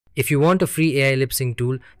If you want a free AI lip sync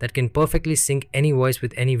tool that can perfectly sync any voice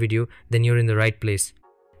with any video, then you're in the right place.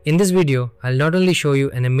 In this video, I'll not only show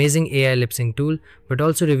you an amazing AI lip sync tool, but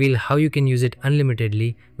also reveal how you can use it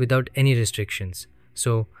unlimitedly without any restrictions.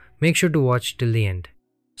 So make sure to watch till the end.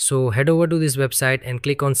 So head over to this website and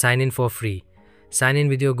click on sign in for free. Sign in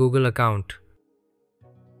with your Google account.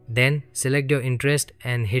 Then select your interest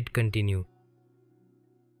and hit continue.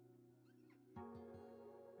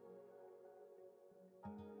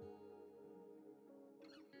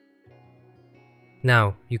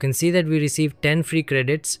 Now, you can see that we received 10 free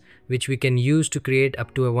credits which we can use to create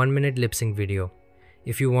up to a 1-minute lip sync video.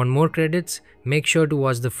 If you want more credits, make sure to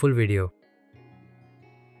watch the full video.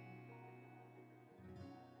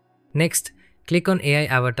 Next, click on AI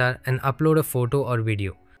avatar and upload a photo or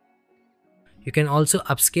video. You can also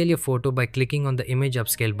upscale your photo by clicking on the image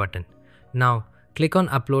upscale button. Now, click on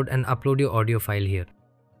upload and upload your audio file here.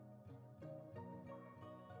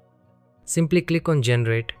 Simply click on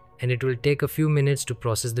generate and it will take a few minutes to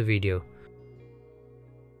process the video.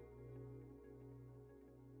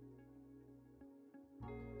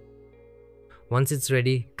 Once it's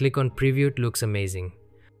ready, click on preview. It looks amazing.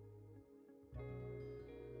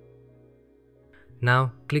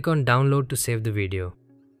 Now click on download to save the video.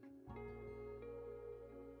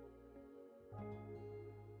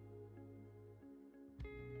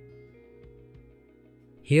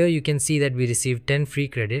 Here you can see that we received 10 free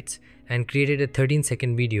credits and created a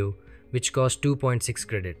 13-second video which cost 2.6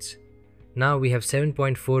 credits. Now we have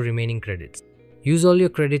 7.4 remaining credits. Use all your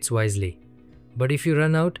credits wisely. But if you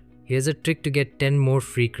run out, here's a trick to get 10 more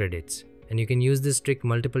free credits, and you can use this trick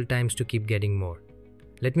multiple times to keep getting more.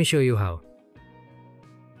 Let me show you how.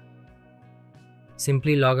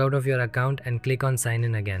 Simply log out of your account and click on sign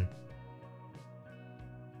in again.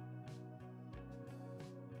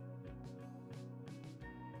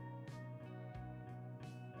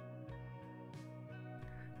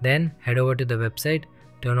 Then head over to the website,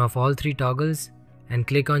 turn off all 3 toggles and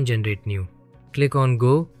click on generate new. Click on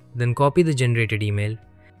go, then copy the generated email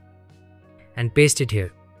and paste it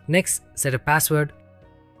here. Next, set a password.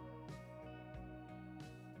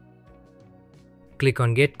 Click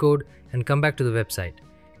on get code and come back to the website.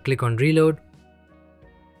 Click on reload.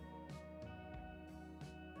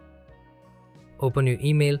 Open your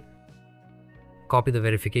email, copy the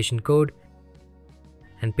verification code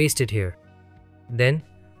and paste it here. Then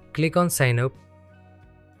click on sign up.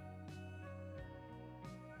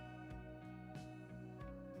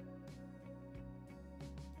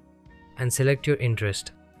 And select your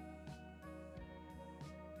interest.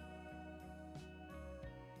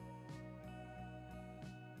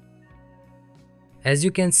 As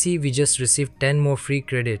you can see, we just received 10 more free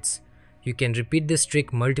credits. You can repeat this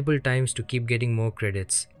trick multiple times to keep getting more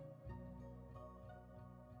credits.